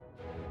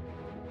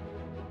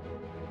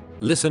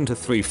Listen to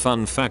 3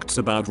 fun facts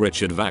about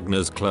Richard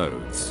Wagner's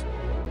clothes.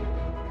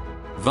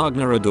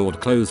 Wagner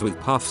adored clothes with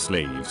puff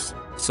sleeves,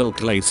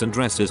 silk lace and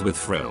dresses with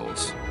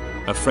frills.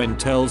 A friend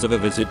tells of a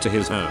visit to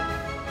his home.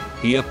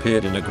 He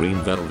appeared in a green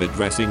velvet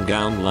dressing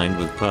gown lined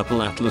with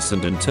purple atlas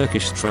and in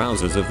Turkish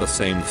trousers of the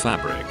same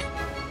fabric.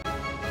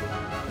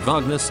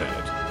 Wagner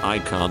said, "I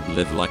can't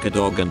live like a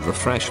dog and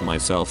refresh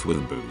myself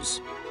with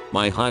booze.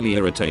 My highly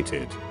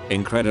irritated,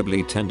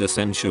 incredibly tender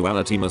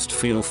sensuality must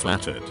feel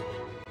flattered."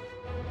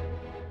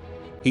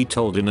 He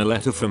told in a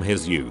letter from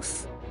his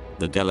youth,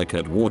 "The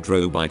delicate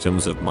wardrobe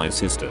items of my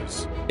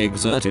sisters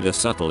exerted a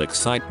subtle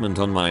excitement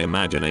on my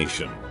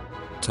imagination.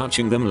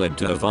 Touching them led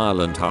to a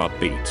violent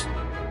heartbeat."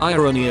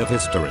 Irony of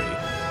history.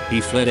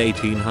 He fled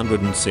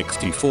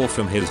 1864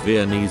 from his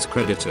Viennese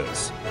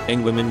creditors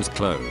in women's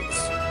clothes.